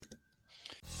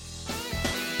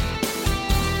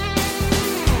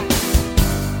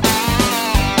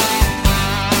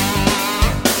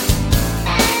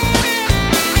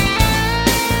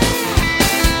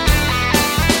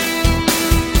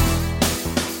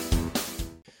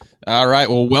All right.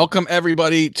 Well, welcome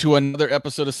everybody to another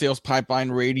episode of Sales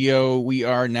Pipeline Radio. We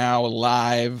are now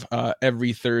live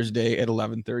every Thursday at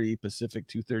 11:30 Pacific,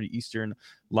 2:30 Eastern,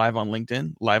 live on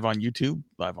LinkedIn, live on YouTube,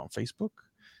 live on Facebook.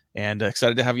 And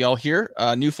excited to have you all here.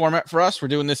 New format for us. We're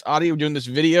doing this audio, we're doing this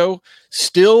video,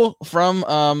 still from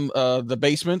the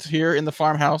basement here in the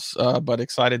farmhouse, but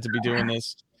excited to be doing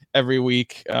this every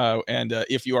week. And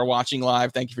if you are watching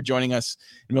live, thank you for joining us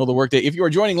in the middle of the workday. If you are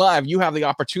joining live, you have the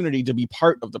opportunity to be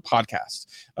part of the podcast.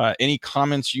 Any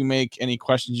comments you make, any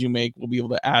questions you make, we'll be able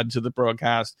to add to the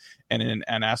broadcast and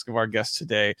ask of our guests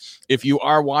today. If you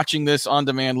are watching this on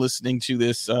demand, listening to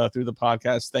this through the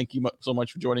podcast, thank you so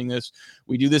much for joining this.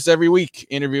 We do this every week,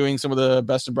 interviewing some of the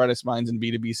best and brightest minds in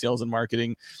B2B sales and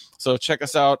marketing. So check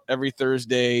us out every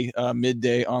Thursday,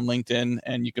 midday on LinkedIn,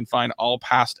 and you can find all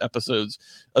past episodes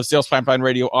of Sales Pipeline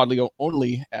Radio audio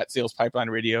only at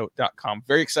salespipelineradio.com.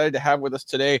 Very excited to have with us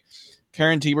today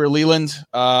Karen Tiber Leland,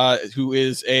 who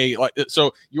is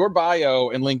so your bio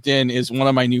in LinkedIn is one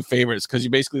of my new favorites because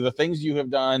the things you have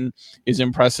done is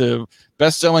impressive.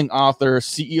 Best-selling author,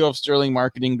 CEO of Sterling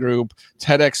Marketing Group,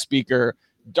 TEDx speaker,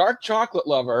 dark chocolate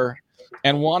lover,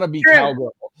 and wannabe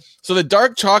cowgirl. So the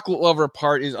dark chocolate lover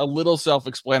part is a little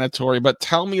self-explanatory, but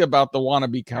tell me about the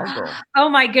wannabe cowgirl. Oh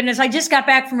my goodness. I just got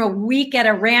back from a week at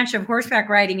a ranch of horseback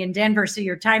riding in Denver. So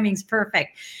your timing's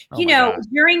perfect.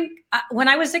 When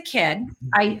I was a kid,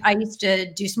 I used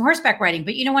to do some horseback riding,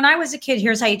 but when I was a kid,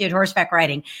 here's how you did horseback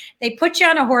riding. They put you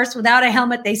on a horse without a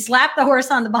helmet. They slapped the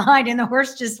horse on the behind and the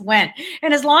horse just went.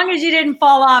 And as long as you didn't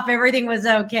fall off, everything was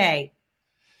okay.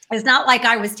 It's not like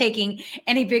I was taking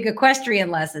any big equestrian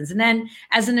lessons. And then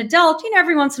as an adult,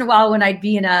 every once in a while when I'd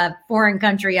be in a foreign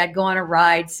country, I'd go on a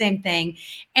ride, same thing.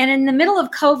 And in the middle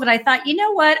of COVID, I thought, you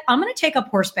know what? I'm going to take up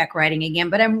horseback riding again,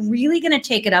 but I'm really going to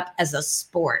take it up as a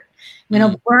sport. I'm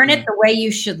going to learn it the way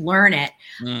you should learn it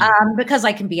because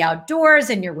I can be outdoors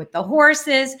and you're with the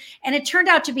horses. And it turned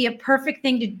out to be a perfect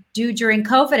thing to do during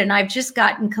COVID. And I've just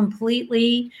gotten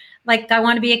completely like, I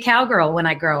want to be a cowgirl when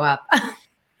I grow up.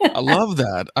 I love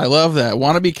that.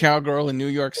 Wannabe cowgirl in New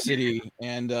York City.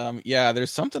 And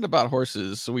there's something about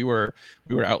horses. So we were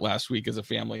out last week as a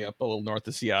family up a little north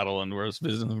of Seattle, and we were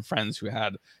visiting some friends who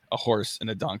had a horse and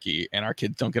a donkey, and our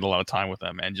kids don't get a lot of time with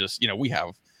them. And just,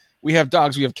 we have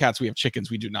dogs, we have cats, we have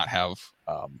chickens. We do not have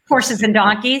horses and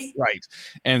donkeys. Right.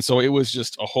 And so it was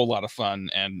just a whole lot of fun.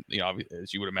 And,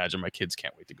 as you would imagine, my kids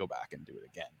can't wait to go back and do it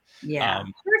again. Yeah.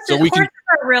 Horses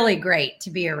are really great to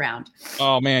be around.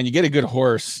 Oh man, you get a good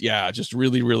horse. Yeah. Just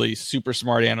really, really super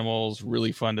smart animals,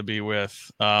 really fun to be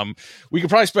with. We could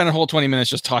probably spend a whole 20 minutes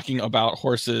just talking about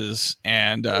horses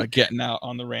and getting out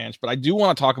on the ranch, but I do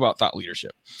want to talk about thought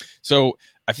leadership. So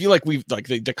I feel like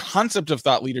the concept of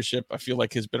thought leadership, I feel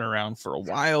like has been around for a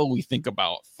while. We think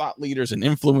about thought leaders and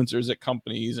influencers at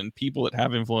companies and people that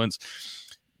have influence.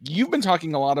 You've been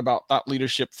talking a lot about thought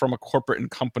leadership from a corporate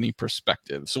and company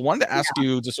perspective. So I wanted to ask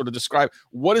you to sort of describe,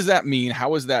 what does that mean?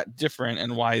 How is that different?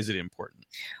 And why is it important?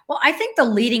 Well, I think the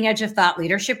leading edge of thought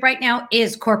leadership right now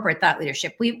is corporate thought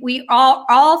leadership. We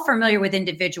all familiar with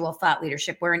individual thought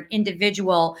leadership, where an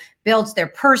individual builds their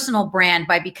personal brand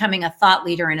by becoming a thought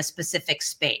leader in a specific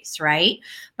space, right?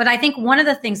 But I think one of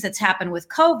the things that's happened with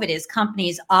COVID is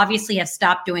companies obviously have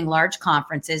stopped doing large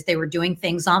conferences. They were doing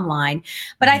things online.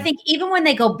 But I think even when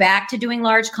they go back to doing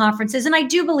large conferences, and I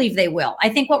do believe they will, I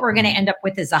think what we're going to end up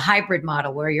with is a hybrid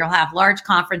model where you'll have large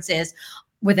conferences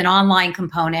with an online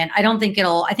component. I think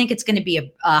it's going to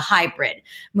be a hybrid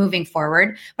moving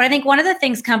forward. But I think one of the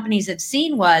things companies have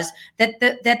seen was that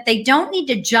they don't need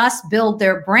to just build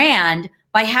their brand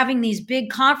by having these big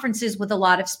conferences with a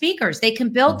lot of speakers. They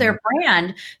can build their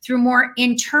brand through more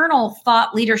internal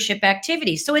thought leadership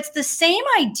activities. So it's the same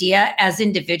idea as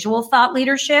individual thought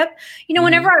leadership.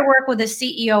 Whenever I work with a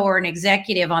CEO or an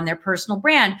executive on their personal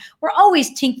brand, we're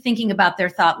always thinking about their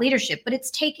thought leadership, but it's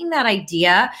taking that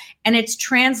idea and it's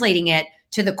translating it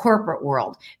to the corporate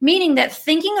world, meaning that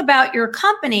thinking about your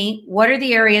company, what are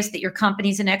the areas that your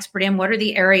company's an expert in? What are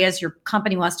the areas your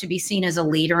company wants to be seen as a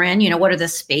leader in? What are the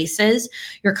spaces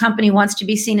your company wants to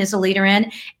be seen as a leader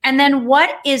in? And then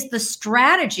what is the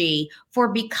strategy for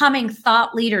becoming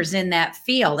thought leaders in that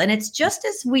field? And it's just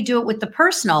as we do it with the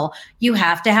personal, you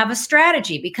have to have a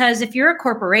strategy, because if you're a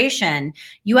corporation,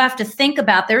 you have to think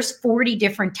about there's 40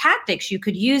 different tactics you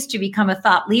could use to become a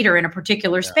thought leader in a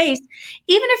particular space.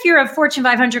 Even if you're a Fortune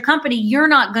 500 company, you're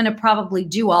not going to probably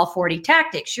do all 40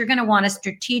 tactics. You're going to want to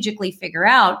strategically figure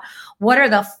out what are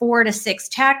the 4 to 6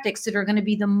 tactics that are going to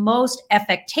be the most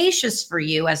efficacious for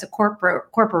you as a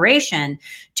corporation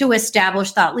to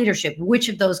establish thought leadership? Which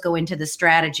of those go into the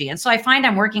strategy? And so I find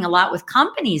I'm working a lot with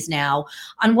companies now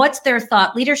on what's their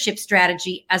thought leadership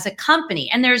strategy as a company.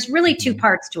 And there's really 2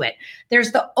 parts to it.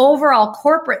 There's the overall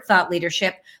corporate thought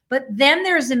leadership, but then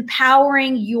there's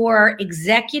empowering your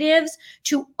executives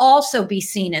to also be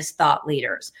seen as thought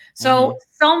leaders. So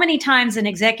many times an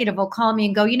executive will call me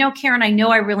and go, Karen, I know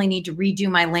I really need to redo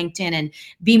my LinkedIn and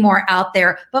be more out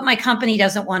there, but my company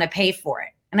doesn't want to pay for it.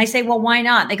 And I say, well, why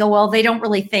not? They go, well, they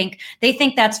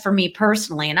think that's for me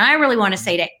personally. And I really want to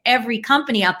say to every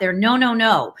company out there,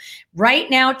 no. Right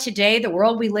now, today, the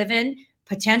world we live in,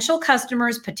 potential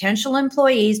customers, potential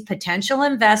employees, potential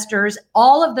investors,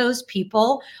 all of those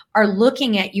people are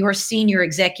looking at your senior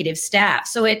executive staff.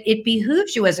 So it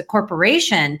behooves you as a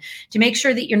corporation to make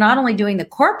sure that you're not only doing the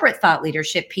corporate thought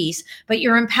leadership piece, but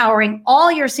you're empowering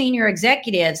all your senior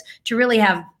executives to really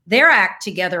have their act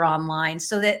together online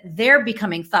so that they're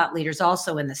becoming thought leaders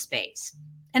also in the space.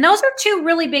 And those are 2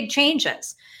 really big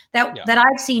changes that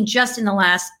I've seen just in the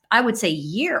last, I would say,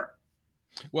 year.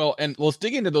 Well, and let's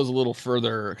dig into those a little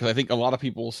further, because I think a lot of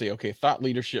people will say, okay, thought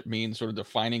leadership means sort of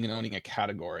defining and owning a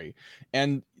category.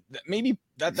 And maybe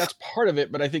that's part of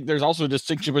it, but I think there's also a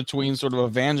distinction between sort of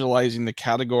evangelizing the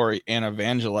category and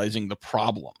evangelizing the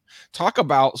problem. Talk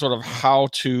about sort of how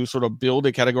to sort of build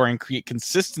a category and create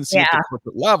consistency at the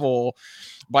corporate level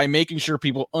by making sure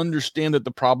people understand that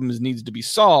the problem needs to be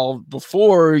solved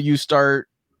before you start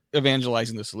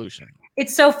evangelizing the solution.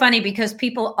 It's so funny because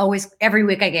people always, every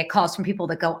week I get calls from people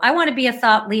that go, I want to be a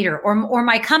thought leader, or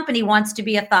my company wants to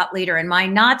be a thought leader. And my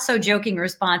not so joking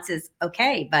response is,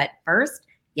 okay, but first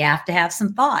you have to have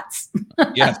some thoughts.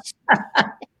 Yes.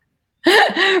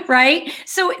 Right?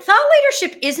 So thought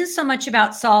leadership isn't so much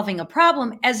about solving a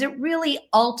problem as it really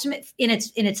in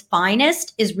its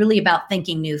finest is really about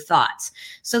thinking new thoughts.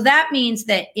 So that means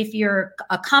that if you're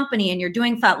a company and you're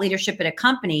doing thought leadership at a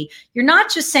company, you're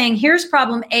not just saying, here's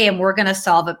problem A and we're going to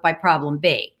solve it by problem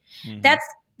B.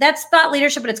 That's thought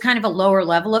leadership, but it's kind of a lower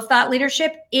level of thought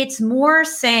leadership. It's more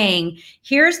saying,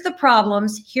 here's the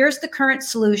problems, here's the current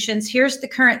solutions, here's the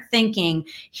current thinking,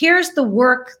 here's the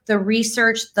work, the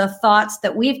research, the thoughts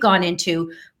that we've gone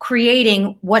into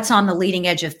creating what's on the leading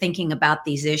edge of thinking about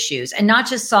these issues, and not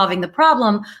just solving the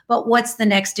problem, but what's the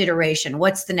next iteration?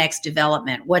 What's the next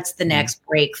development? What's the next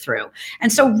breakthrough?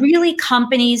 And so really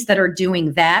companies that are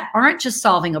doing that aren't just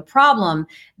solving a problem,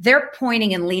 they're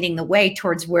pointing and leading the way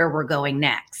towards where we're going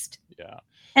next. Yeah.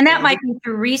 And that might be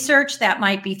through research, that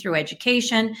might be through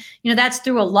education. That's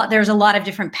through there's a lot of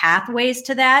different pathways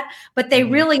to that, but they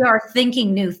really are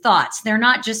thinking new thoughts. They're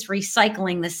not just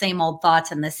recycling the same old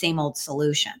thoughts and the same old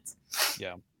solutions.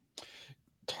 Yeah.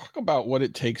 Talk about what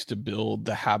it takes to build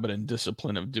the habit and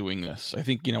discipline of doing this. I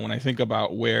think, when I think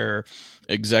about where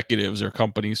executives or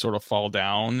companies sort of fall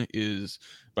down is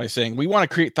by saying, we want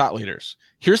to create thought leaders.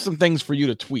 Here's some things for you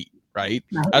to tweet. Right.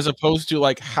 As opposed to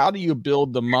like, how do you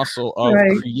build the muscle of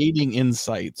creating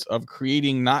insights, of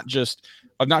creating not just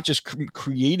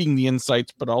creating the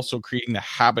insights, but also creating the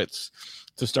habits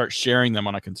to start sharing them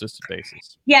on a consistent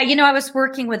basis? Yeah. I was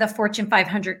working with a Fortune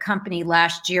 500 company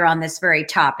last year on this very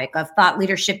topic of thought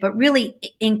leadership, but really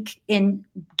in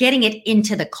getting it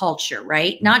into the culture,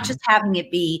 right? Not just having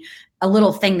it be a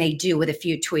little thing they do with a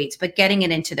few tweets, but getting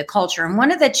it into the culture. And one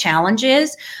of the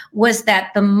challenges was that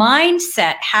the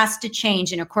mindset has to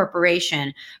change in a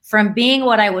corporation from being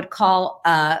what I would call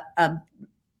a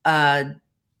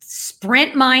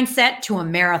sprint mindset to a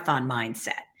marathon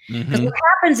mindset. Because what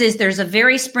happens is there's a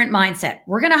very sprint mindset.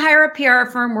 We're going to hire a PR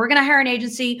firm. We're going to hire an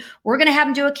agency. We're going to have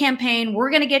them do a campaign.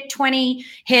 We're going to get 20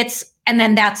 hits. And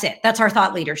then that's it. That's our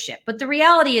thought leadership. But the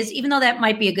reality is, even though that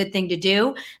might be a good thing to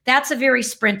do, that's a very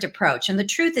sprint approach. And the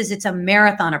truth is it's a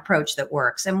marathon approach that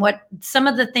works. And what some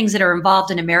of the things that are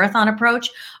involved in a marathon approach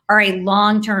are a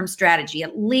long-term strategy,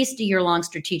 at least a year-long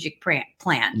strategic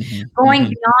plan.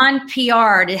 Going beyond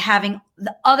PR to having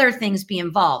the other things be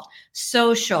involved,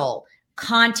 social,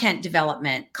 content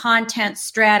development, content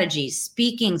strategies,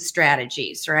 speaking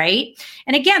strategies, right?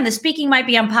 And again, the speaking might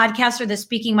be on podcasts or the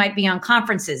speaking might be on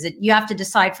conferences. You have to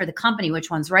decide for the company which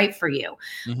one's right for you.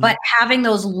 But having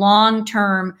those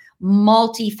long-term,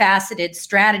 multifaceted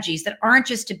strategies that aren't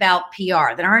just about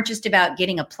PR, that aren't just about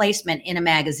getting a placement in a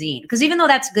magazine. Because even though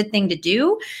that's a good thing to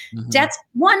do, that's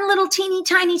one little teeny,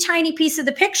 tiny piece of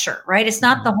the picture, right? It's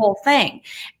not the whole thing.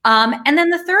 And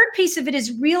then the third piece of it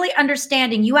is really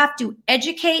understanding you have to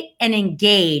educate and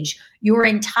engage your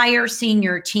entire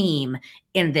senior team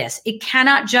in this. It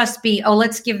cannot just be, oh,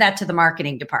 let's give that to the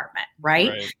marketing department,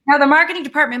 right? Now, the marketing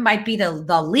department might be the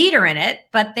leader in it,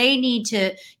 but you need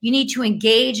to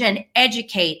engage and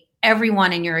educate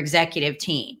everyone in your executive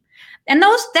team. And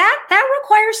that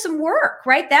requires some work,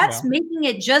 right? That's making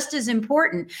it just as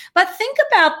important. But think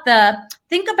about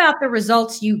the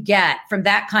results you get from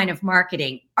that kind of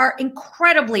marketing are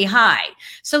incredibly high.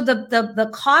 So the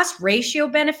cost ratio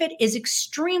benefit is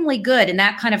extremely good in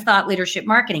that kind of thought leadership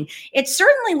marketing. It's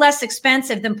certainly less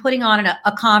expensive than putting on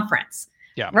a conference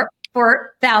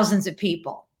for thousands of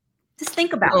people. Just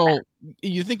think about that.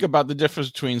 You think about the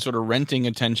difference between sort of renting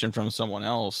attention from someone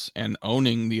else and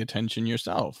owning the attention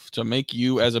yourself. To make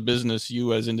you as a business,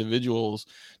 you as individuals,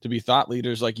 to be thought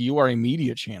leaders, like you are a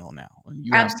media channel now. And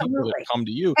you have people that come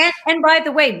to you. And by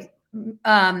the way,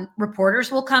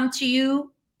 reporters will come to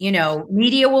you.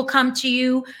 Media will come to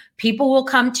you. People will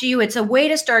come to you. It's a way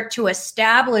to start to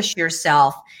establish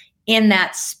yourself in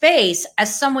that space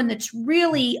as someone that's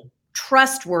really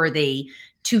trustworthy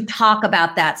to talk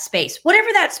about that space, whatever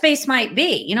that space might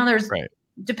be. There's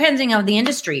depending on the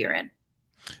industry you're in.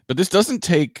 But this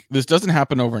doesn't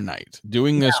happen overnight.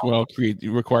 Doing this well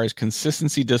requires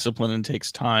consistency, discipline, and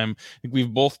takes time. I think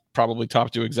we've both probably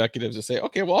talked to executives that say,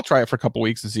 okay, well, I'll try it for a couple of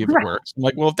weeks and see if it works. I'm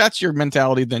like, well, if that's your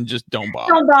mentality, then just don't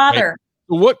bother. Don't bother.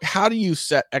 Right? How do you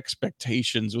set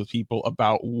expectations with people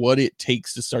about what it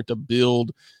takes to start to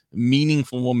build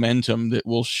meaningful momentum that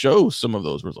will show some of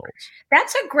those results?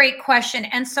 That's a great question.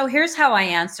 And so here's how I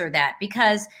answer that,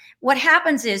 because what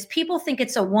happens is people think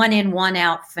it's a one in, one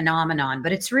out phenomenon,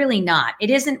 but it's really not. It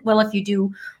isn't, well, if you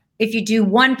do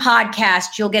one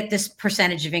podcast, you'll get this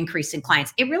percentage of increase in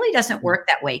clients. It really doesn't work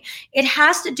that way. It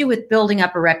has to do with building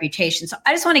up a reputation. So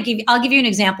I just want to I'll give you an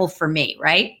example for me,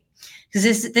 right?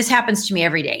 Because this happens to me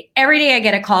every day. Every day I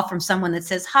get a call from someone that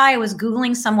says, hi, I was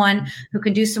Googling someone who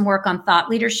can do some work on thought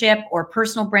leadership or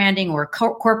personal branding or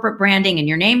corporate branding, and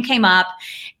your name came up.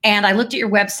 And I looked at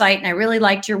your website and I really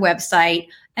liked your website.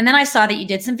 And then I saw that you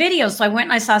did some videos. So I went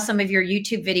and I saw some of your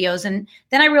YouTube videos. And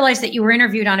then I realized that you were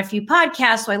interviewed on a few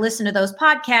podcasts. So I listened to those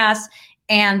podcasts.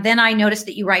 And then I noticed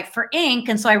that you write for Inc.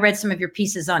 And so I read some of your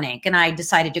pieces on Inc. and I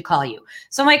decided to call you.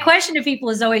 So my question to people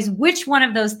is always, which one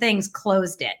of those things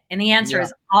closed it? And the answer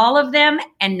is all of them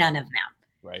and none of them.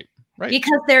 Right.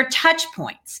 Because they're touch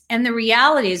points. And the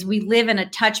reality is we live in a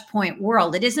touch point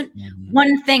world. It isn't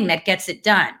one thing that gets it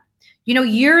done.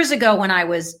 Years ago when I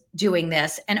was doing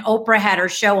this and Oprah had her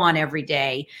show on every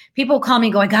day, people call me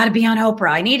going, got to be on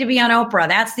Oprah. I need to be on Oprah.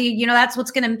 That's that's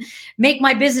what's going to make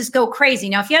my business go crazy.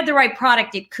 Now, if you had the right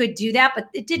product, it could do that, but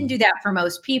it didn't do that for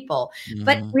most people.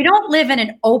 But we don't live in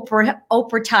an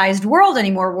Oprah-tized world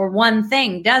anymore where one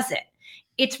thing does it.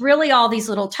 It's really all these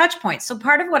little touch points. So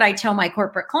part of what I tell my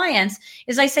corporate clients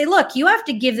is I say, look, you have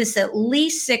to give this at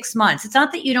least 6 months. It's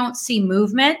not that you don't see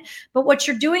movement, but what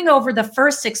you're doing over the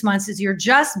first 6 months is you're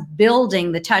just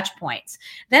building the touch points.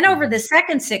 Then over the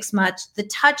second 6 months, the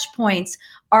touch points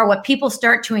are what people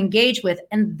start to engage with.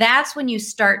 And that's when you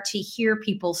start to hear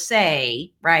people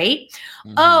say, right?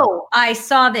 Oh, I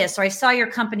saw this, or I saw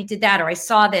your company did that, or I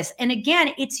saw this. And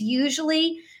again, it's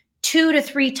usually 2 to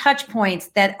 3 touch points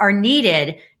that are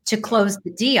needed to close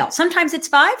the deal. Sometimes it's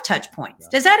 5 touch points.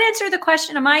 Does that answer the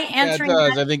question? Am I answering? Yeah, it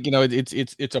does. I think,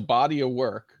 it's a body of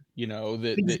work,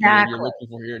 that you're looking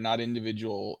for here, not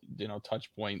individual,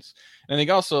 touch points. And I think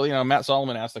also, Matt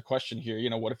Solomon asked the question here,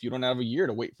 what if you don't have a year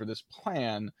to wait for this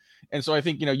plan? And so I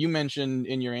think, you mentioned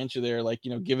in your answer there, like,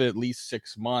 give it at least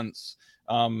 6 months.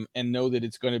 And know that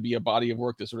it's going to be a body of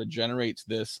work that sort of generates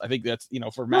this. I think that's,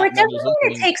 for Matt. No, it doesn't mean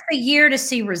it takes a year to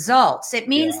see results. It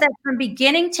means that from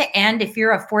beginning to end, if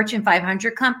you're a Fortune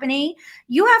 500 company,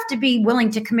 you have to be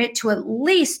willing to commit to at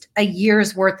least a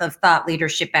year's worth of thought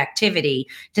leadership activity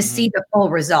to see the full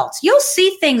results. You'll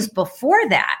see things before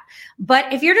that.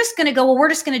 But if you're just going to go, well, we're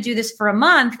just going to do this for a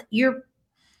month, you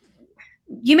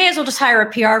may as well just hire a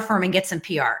PR firm and get some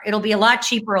PR. It'll be a lot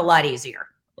cheaper, a lot easier.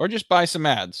 Or just buy some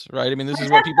ads, right? I mean, this is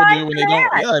what people do when they don't.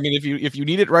 Yeah, I mean, if you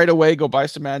need it right away, go buy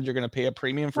some ads. You're going to pay a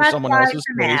premium for someone else's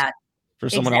space, for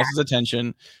someone else's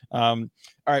attention. All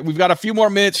right, we've got a few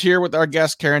more minutes here with our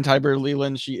guest, Karen Tiber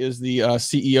Leland. She is the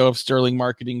CEO of Sterling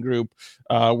Marketing Group.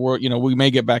 We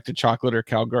may get back to chocolate or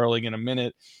cowgirling in a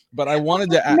minute, but I wanted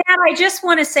to. Matt, I just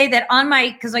want to say that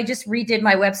because I just redid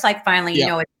my website finally.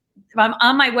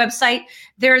 On my website,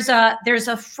 there's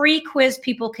a free quiz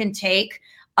people can take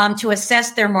to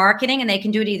assess their marketing, and they can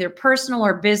do it either personal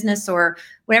or business or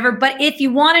whatever. But if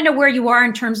you want to know where you are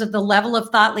in terms of the level of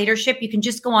thought leadership, you can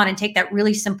just go on and take that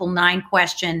really simple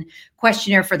 9-question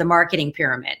questionnaire for the marketing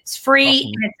pyramid. It's free.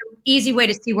 Awesome. And it's an easy way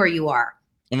to see where you are.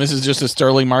 And this is just at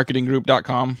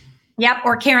sterlingmarketinggroup.com. Yep.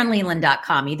 Or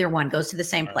KarenLeland.com. Either one goes to the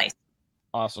same place.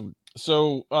 Awesome.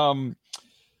 So,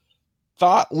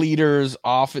 thought leaders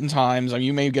oftentimes, I mean,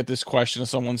 you may get this question if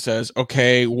someone says,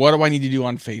 okay, what do I need to do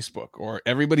on Facebook? Or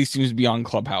everybody seems to be on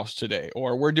Clubhouse today,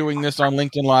 or we're doing this on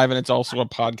LinkedIn Live and it's also a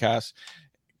podcast.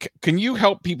 Can you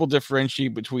help people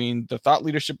differentiate between the thought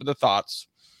leadership of the thoughts,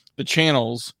 the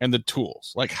channels, and the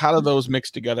tools? Like, how do those mix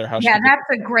together? Yeah, that's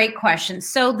a great question.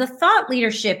 So the thought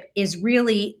leadership is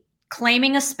really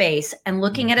claiming a space and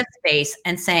looking at a space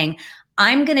and saying,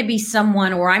 I'm going to be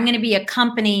someone, or I'm going to be a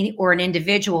company or an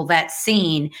individual that's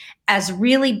seen as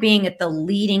really being at the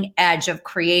leading edge of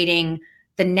creating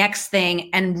the next thing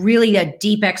and really a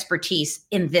deep expertise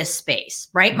in this space,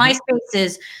 right? My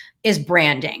space is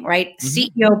branding, right?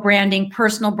 CEO branding,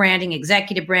 personal branding,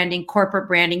 executive branding, corporate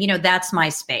branding, that's my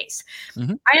space.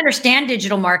 I understand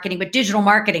digital marketing, but digital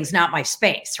marketing is not my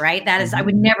space, right? That is, I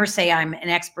would never say I'm an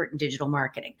expert in digital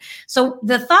marketing. So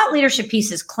the thought leadership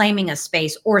piece is claiming a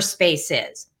space, or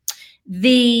spaces.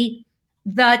 The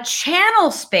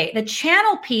channel space, the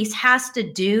channel piece has to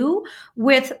do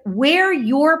with where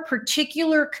your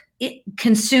particular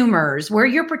consumers, where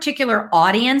your particular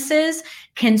audiences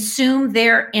consume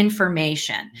their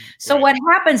information. So what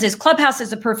happens is, Clubhouse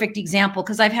is a perfect example,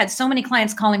 because I've had so many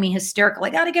clients calling me hysterical. I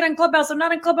got to get on Clubhouse. I'm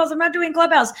not in Clubhouse. I'm not doing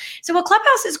Clubhouse. So, well,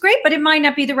 Clubhouse is great, but it might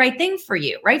not be the right thing for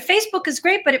you, right? Facebook is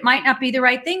great, but it might not be the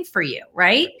right thing for you,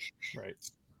 right? Right.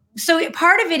 So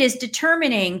part of it is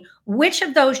determining which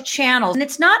of those channels, and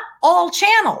it's not all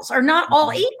channels are not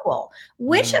all equal,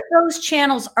 which of those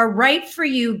channels are right for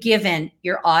you given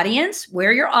your audience,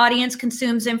 where your audience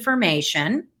consumes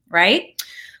information, right?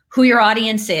 Who your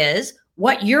audience is,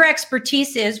 what your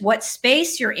expertise is, what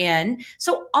space you're in.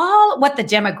 So what the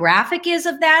demographic is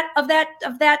of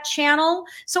that channel.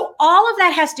 So all of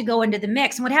that has to go into the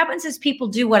mix. And what happens is people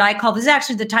do what I call, this is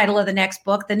actually the title of the next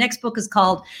book. The next book is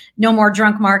called No More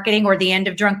Drunk Marketing, or The End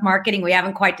of Drunk Marketing. We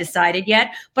haven't quite decided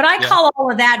yet, but I call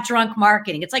all of that drunk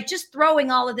marketing. It's like just throwing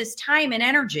all of this time and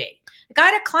energy. I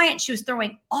had a client, she was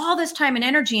throwing all this time and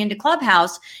energy into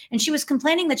Clubhouse, and she was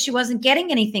complaining that she wasn't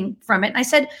getting anything from it. And I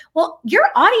said, well, your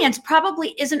audience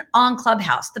probably isn't on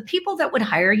Clubhouse. The people that would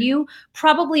hire you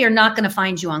probably are not going to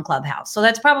find you on Clubhouse. So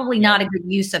that's probably not a good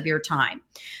use of your time.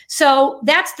 So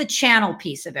that's the channel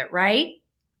piece of it, right?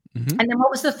 And then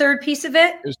what was the third piece of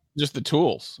it? It's just the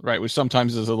tools, right? Which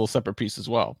sometimes is a little separate piece as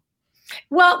well.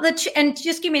 Well, and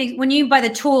just give me, when you by the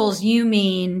tools, you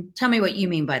mean, tell me what you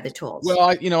mean by the tools.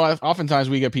 Well, oftentimes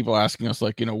we get people asking us,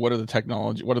 like, what are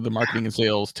the marketing and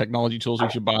sales technology tools we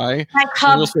should buy? Like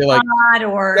HubSpot, we'll say, like,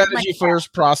 or strategy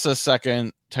first, process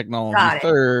second, technology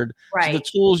third. Right. So the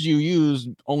tools you use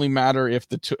only matter if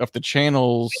the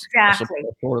channels. Exactly.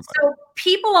 So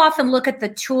people often look at the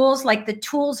tools like the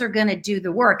tools are going to do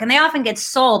the work, and they often get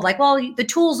sold like, well, the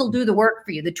tools will do the work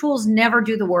for you. The tools never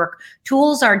do the work.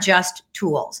 Tools are just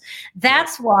tools.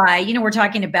 That's why, we were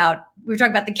talking about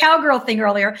the cowgirl thing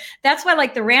earlier. That's why,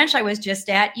 like the ranch I was just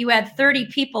at, you had 30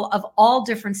 people of all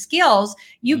different skills.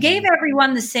 You gave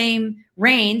everyone the same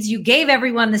reins. You gave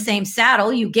everyone the same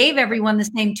saddle. You gave everyone the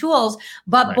same tools,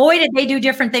 but boy, did they do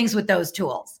different things with those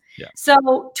tools. Yeah.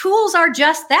 So tools are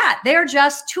just that. They're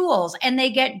just tools, and they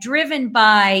get driven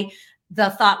by the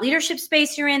thought leadership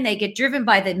space you're in. They get driven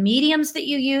by the mediums that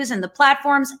you use and the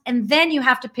platforms. And then you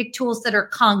have to pick tools that are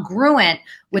congruent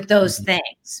with those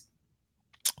things.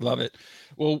 Love it.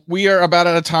 Well, we are about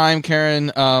out of time,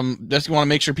 Karen. Just want to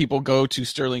make sure people go to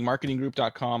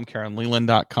sterlingmarketinggroup.com,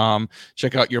 KarenLeland.com.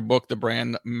 Check out your book, The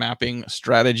Brand Mapping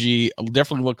Strategy. I'll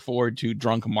definitely look forward to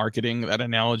drunk marketing. That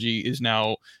analogy is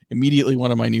now immediately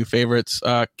one of my new favorites.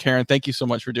 Karen, thank you so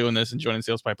much for doing this and joining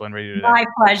Sales Pipeline Radio today. My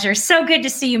pleasure. So good to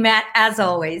see you, Matt, as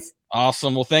always.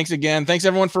 Awesome. Well, thanks again. Thanks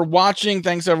everyone for watching.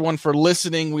 Thanks everyone for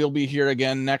listening. We'll be here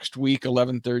again next week,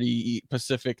 11:30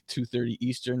 Pacific, 2:30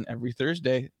 Eastern every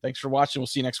Thursday. Thanks for watching. We'll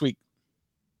see you next week.